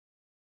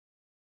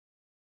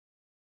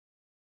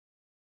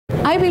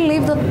I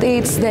believe that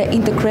it's the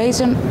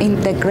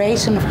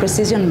integration of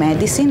precision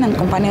medicine and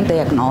companion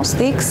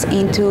diagnostics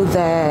into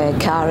the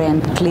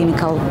current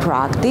clinical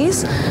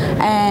practice,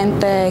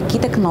 and the key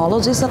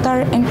technologies that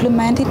are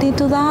implemented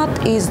into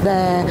that is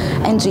the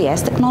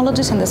NGS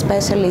technologies, and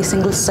especially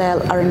single-cell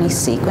RNA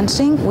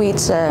sequencing,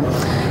 which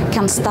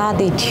can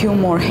study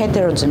tumor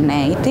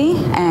heterogeneity,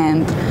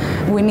 and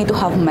we need to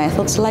have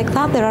methods like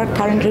that. There are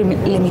current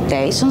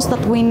limitations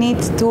that we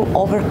need to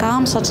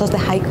overcome, such as the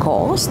high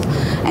cost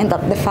and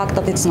the fact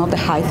that it's not a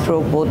high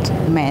throughput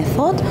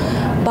method.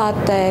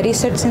 But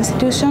research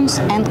institutions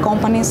and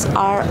companies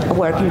are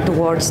working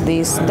towards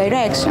this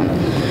direction.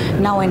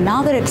 Now,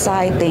 another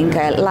exciting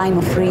line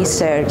of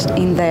research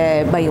in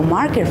the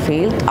biomarker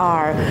field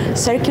are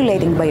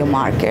circulating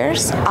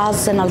biomarkers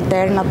as an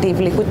alternative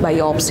liquid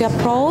biopsy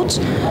approach,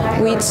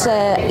 which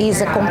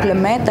is a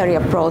complementary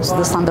approach to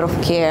the standard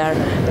of care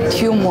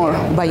tumor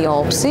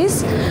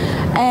biopsies.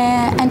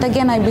 And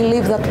again, I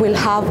believe that we'll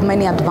have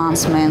many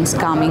advancements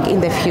coming in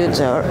the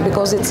future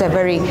because it's a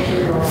very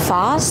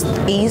fast,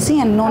 easy,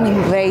 and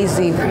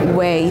non-invasive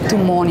way to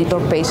monitor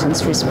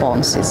patients'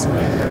 responses.